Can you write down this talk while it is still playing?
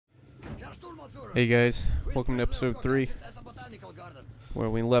Hey guys, welcome to episode 3, where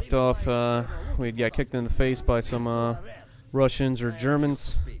we left off. We got kicked in the face by some Russians or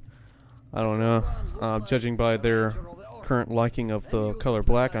Germans. I don't know. Judging by their current liking of the color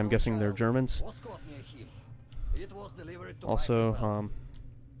black, I'm guessing they're Germans. Also,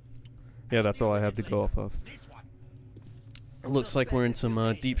 yeah, that's all I have to go off of. It looks like we're in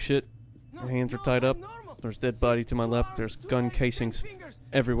some deep shit. My hands are tied up. There's dead body to my left. There's gun casings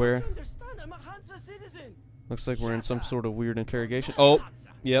everywhere. Looks like we're in some sort of weird interrogation. Oh,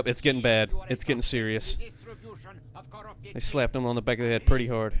 yep, it's getting bad. It's getting serious. They slapped him on the back of the head pretty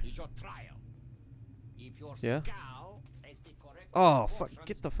hard. Yeah? Oh, fuck.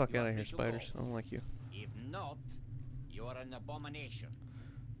 Get the fuck out of here, spiders. I don't like you. If not, you're an abomination.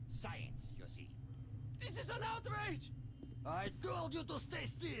 Science, you see. This is an outrage! I told you to stay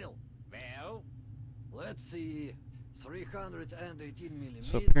still! Well? Let's see. 318 millimeters.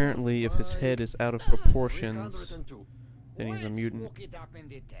 So apparently, if his head is out of proportions, then he's a mutant. Look it up in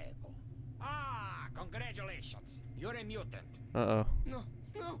the table. Ah, congratulations. You're a mutant. Uh-oh. No,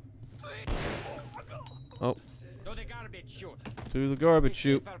 please. Oh. To the garbage chute. To the garbage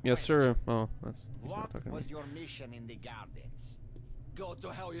chute. Yes, sir. Oh, that's... What was your mission in the gardens? Go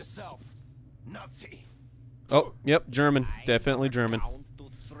to hell yourself, Nazi. Oh, yep, German. Definitely German. Count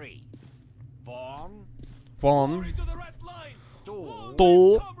to 3. One. One. To the red line.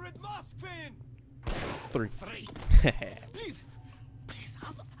 2. Comrade Moskvin. 3. Please,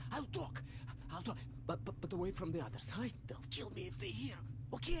 I'll talk. But away from the other side. They'll kill me if they hear.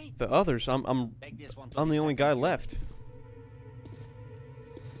 Okay? The others, I'm the only guy left.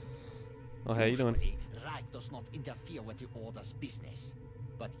 Oh, how you doing? Usually, Reich does not interfere with the Order's business.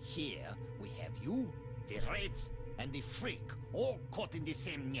 But here we have you, the Reds, and the Freak all caught in the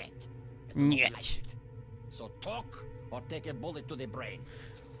same net. Net. So talk or take a bullet to the brain.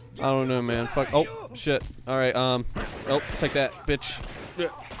 I don't know, man. Fuck. Oh, shit. Alright, oh, take that, bitch.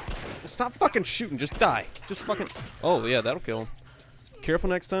 Stop fucking shooting. Just die. Just fucking... Oh, yeah, that'll kill him. Careful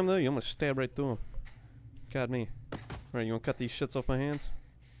next time, though. You almost stab right through him. God, me. Alright, you want to cut these shits off my hands?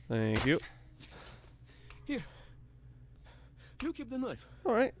 Thank you. Here. You keep the knife.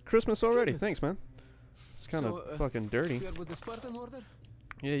 Alright, Christmas already. Thanks, man. It's kind of fucking dirty. Here with the Spartan order?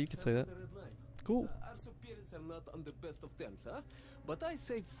 Yeah, you could say that. Cool. Our superiors are not on the best of terms, huh? But I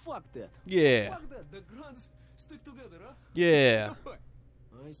say fuck that. Yeah. Fuck that. The grunts stick together, huh? Yeah.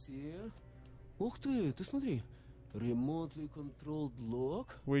 I see. Ух ты смотри. Remotely controlled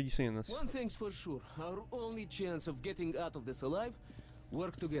block. Where are you seeing this? One thing's for sure. Our only chance of getting out of this alive,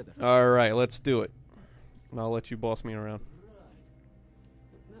 work together. Alright, let's do it. I'll let you boss me around.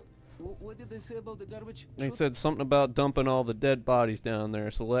 What did they say about the garbage? They said something about dumping all the dead bodies down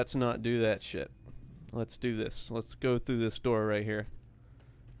there, so let's not do that shit. Let's do this. Let's go through this door right here.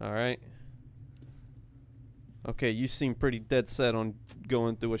 Alright. Okay, you seem pretty dead set on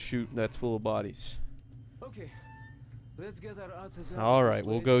going through a chute that's full of bodies. Okay. Let's get our asses out. Alright,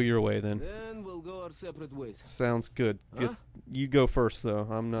 we'll go your way then. Then we'll go our separate ways. Sounds good. Huh? You go first, though.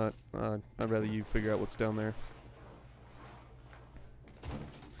 I'm not... I'd rather you figure out what's down there.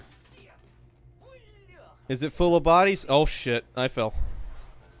 Is it full of bodies? Oh, shit. I fell.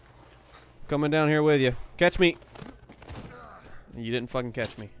 Coming down here with you. Catch me. You didn't fucking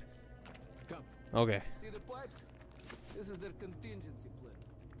catch me. Come. Okay. See the pipes? This is their contingency plan.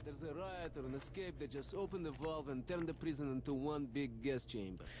 There's a riot or an escape, they just open the valve and turn the prison into one big gas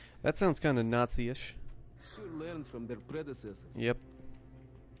chamber. That sounds kind of Nazi-ish. Sure learned from their predecessors. Yep.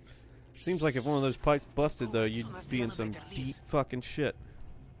 Seems like if one of those pipes busted, though, you'd be in some deep fucking shit.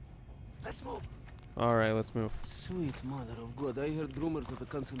 Let's move. Alright, let's move. Sweet mother of God, I heard rumors of a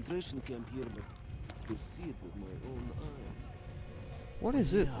concentration camp here, but to see it with my own eyes. What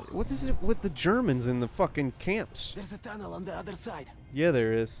is it? What is it with the Germans in the fucking camps? There's a tunnel on the other side. Yeah,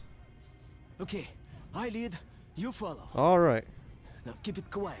 there is. Okay, I lead, you follow. Alright. Now keep it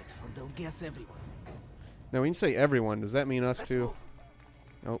quiet, or they'll guess everyone. Now, when you say everyone, does that mean us Let's too? move.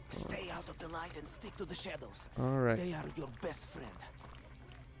 Oh. Stay out of the light and stick to the shadows. Alright. They are your best friend.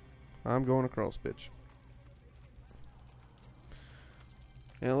 I'm going across, bitch.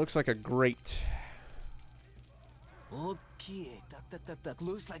 And it looks like a grate. Okay, tak.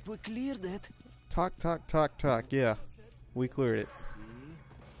 Looks like we cleared it. Talk. Yeah, we cleared it.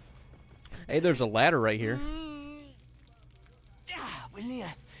 Hey, there's a ladder right here.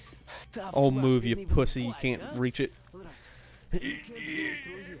 Oh, move, you pussy. You can't reach it. That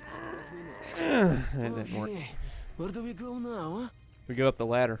didn't work. Where do we go now, huh? We go up the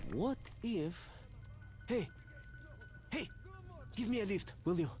ladder. What if... Hey, give me a lift,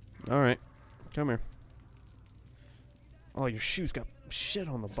 will you? Alright, come here. Oh, your shoe's got shit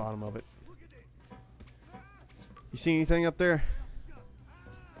on the bottom of it. You see anything up there?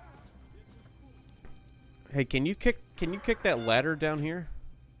 Hey, can you kick that ladder down here?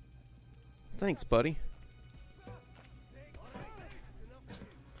 Thanks, buddy.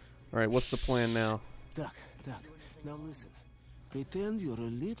 Alright, what's the plan now? Duck, now listen. Pretend you're a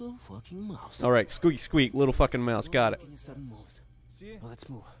little fucking mouse. Alright, squeak squeak, little fucking mouse, got it. Making sudden moves. Well, let's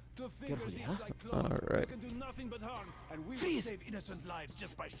move. Carefully, huh? Alright. Can do nothing but harm, and we will Freeze! save innocent lives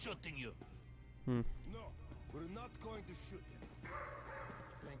just by shooting you. Hmm. No, we're not going to shoot him.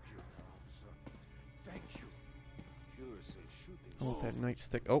 Thank you, officer. Thank you. Sure says shooting. I want that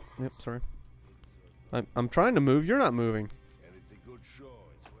nightstick. Oh, yep, sorry. I'm trying to move, you're not moving. And it's a good show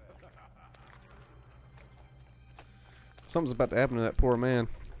as well. Something's about to happen to that poor man.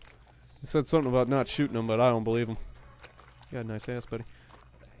 He said something about not shooting him, but I don't believe him. You got a nice ass, buddy.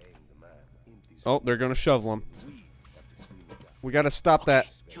 Oh, they're gonna shovel him. We gotta stop that.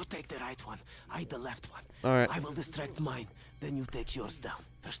 You take the right one, I the left one. Alright. I will distract mine, then you take yours down.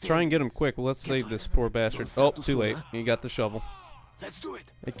 First Try and get him quick. Well, let's save this poor bastard. Oh, too late. You got the shovel. Let's do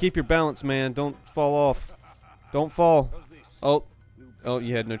it. Hey, keep your balance, man. Don't fall off. Don't fall. Oh. Oh,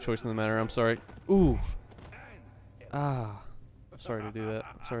 you had no choice in the matter. I'm sorry. Ooh. Ah. I'm sorry to do that.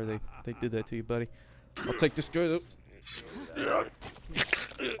 I'm sorry they did that to you, buddy. I'll take this guy, though.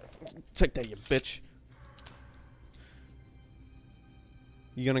 Take that, you bitch.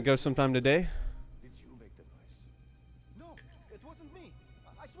 You gonna go sometime today? Did you make the noise? No, it wasn't me.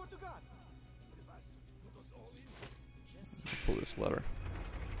 I swear to God. Pull this lever.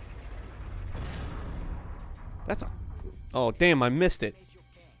 That's a... Oh, damn, I missed it.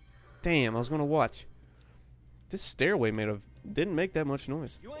 Damn, I was gonna watch. This stairway didn't make that much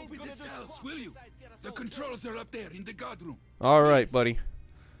noise. You ain't gonna do cells, will you? The controls are up there in the guard room. Alright, buddy.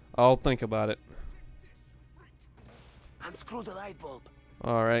 I'll think about it. Unscrew the light bulb.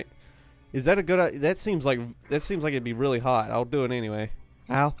 Alright. Is that a good idea? That seems like it'd be really hot. I'll do it anyway.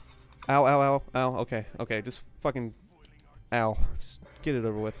 Ow. Ow, ow, ow, ow. Okay, okay, just fucking... Ow. Just get it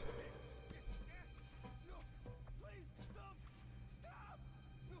over with.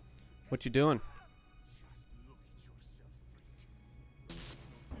 What you doing?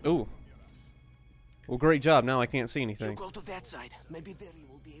 Ooh. Well, great job. Now I can't see You anything. go to that side. Maybe there you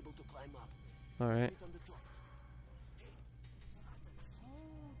will be able to climb up. Alright. Get on the top.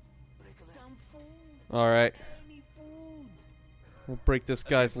 Some food. Alright. Any food. We'll break this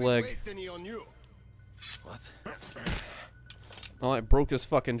guy's leg. What? Oh, it broke his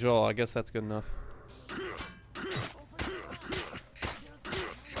fucking jaw. I guess that's good enough.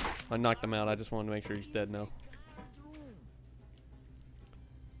 I knocked him out. I just wanted to make sure he's dead now.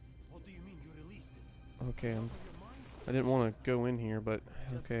 What do you mean you released him? Okay, I didn't want to go in here, but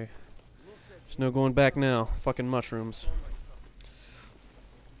okay. There's no going back now. Fucking mushrooms.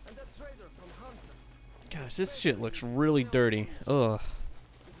 And that trader from Hansa. Gosh, this shit looks really dirty. Ugh.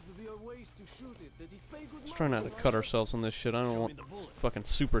 Said it would be a waste to shoot it, that it pay good Let's try not to money. cut ourselves on this shit. I don't want fucking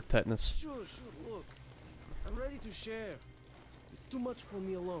super tetanus. Sure, look. I'm ready to share. It's too much for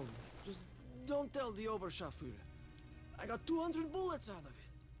me alone. Just don't tell the Oberscharführer. I got 200 bullets out of it.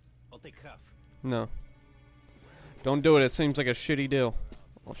 I'll take half. No. Don't do it. It seems like a shitty deal.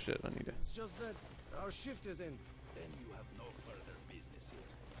 Oh shit, I need to. It's just that our shift is in. Then you have no further business here.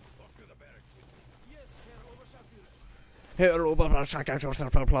 Off to the barracks with me. Yes, Herr Oberscharführer. Hey,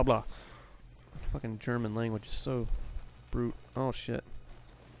 blah blah blah. Fucking German language is so brute. Oh shit.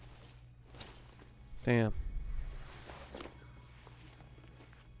 Damn.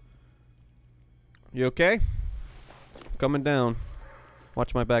 You okay? Coming down.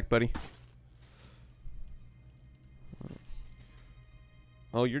 Watch my back, buddy.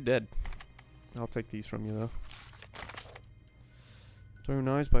 Oh, you're dead. I'll take these from you, though. Throw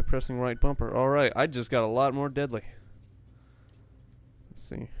knives by pressing right bumper. Alright, I just got a lot more deadly. Let's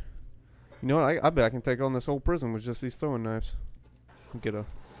see. You know what? I bet I can take on this whole prison with just these throwing knives. Get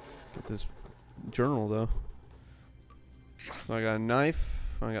this journal, though. So I got a knife.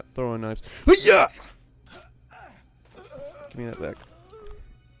 I got throwing knives. Yeah! Give me that back.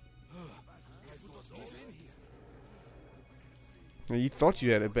 Now, you thought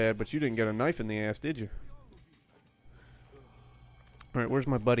you had it bad, but you didn't get a knife in the ass, did you? Alright, where's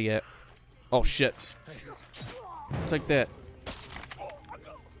my buddy at? Oh, shit. Take that. Now we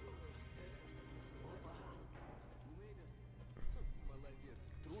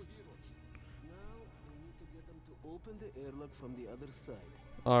need to get them to open the airlock from the other side.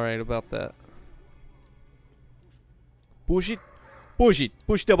 Alright, about that. Push it. Push it.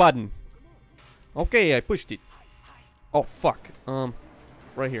 Push the button. Okay, I pushed it. Oh, fuck.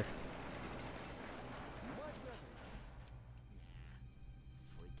 Right here.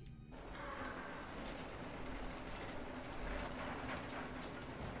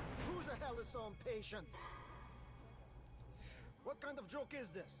 so impatient. What kind of joke is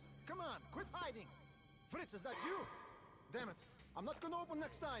this? Come on, quit hiding. Fritz, is that you? Damn it. I'm not gonna open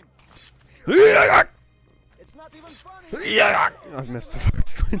next time. It's not even funny. I missed the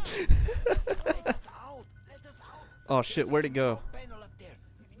first one. Let us out. Let us out. Oh shit, where'd it go? Panel up there.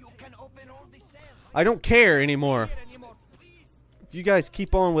 You can open all the cells. I don't care anymore. Here anymore, please. If you guys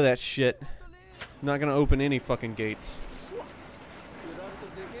keep on with that shit, I'm not gonna open any fucking gates. You're out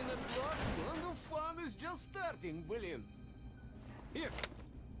of the inner block, and the fun is just starting, William. Here,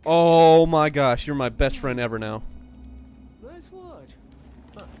 Oh my gosh, you're my best friend ever now. nice watch.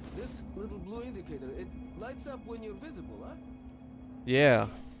 Huh, this little blue indicator, it lights up when you're visible, huh? Yeah.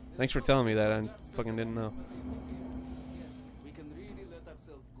 Thanks for telling me that. I fucking didn't know. We can really let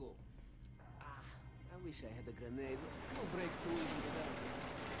ourselves go. Ah, I wish I had a grenade. We'll break through into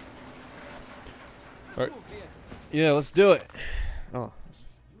the Alright. Yeah, let's do it. Oh.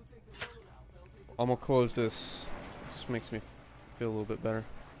 I'm gonna close this. It just makes me feel a little bit better.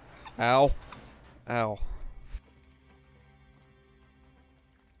 Ow. Ow.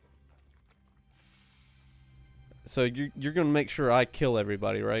 So you're gonna make sure I kill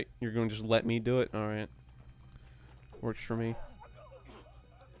everybody, right? You're gonna just let me do it? Alright. Works for me.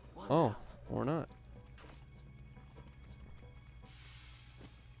 Oh, or not.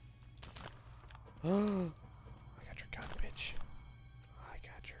 Oh, I got your gun, bitch. I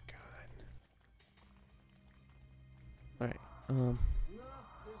got your gun. Alright,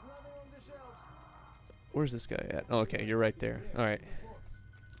 where's this guy at? Oh, okay, you're right there. Alright.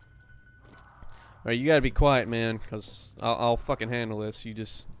 Alright, you gotta be quiet, man, because I'll fucking handle this. You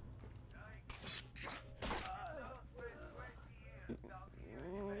just...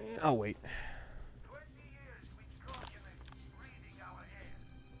 I'll wait.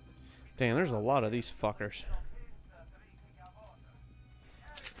 Damn, there's a lot of these fuckers.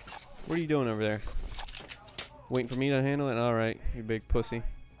 What are you doing over there? Waiting for me to handle it? Alright, you big pussy.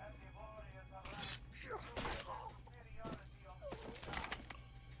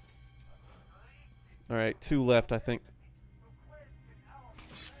 Alright, 2 left, I think.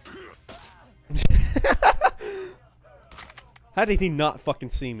 How did he not fucking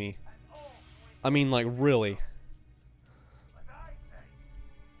see me? I mean, like, really.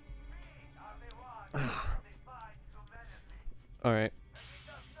 Alright.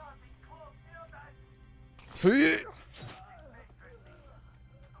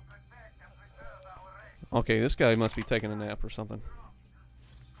 Okay, this guy must be taking a nap or something.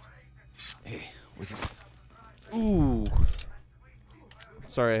 Hey, was it? Ooh.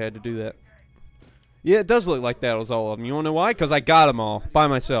 Sorry I had to do that. Yeah, it does look like that was all of them. You wanna know why? Because I got them all by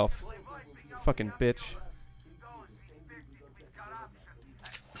myself. Fucking bitch.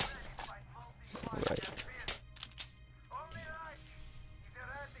 Alright.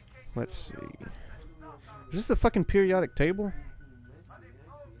 Let's see. Is this the fucking periodic table?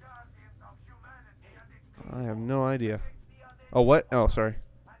 I have no idea. Oh, what? Oh, sorry.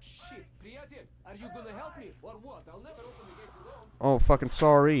 Shit, приятель, are you gonna help me or what? I'll never open the gates alone. Oh, fucking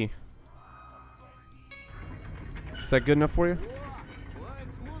sorry. Is that good enough for you? Well,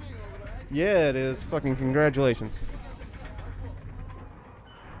 it's moving all right. Yeah, it is. Fucking congratulations.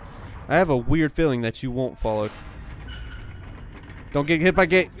 I have a weird feeling that you won't follow. Don't get hit by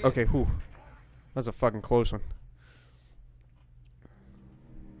gate. Okay, whew. That was a fucking close one.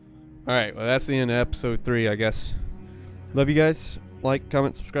 Alright, well that's the end of episode 3, I guess. Love you guys. Like,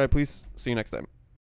 comment, subscribe, please. See you next time.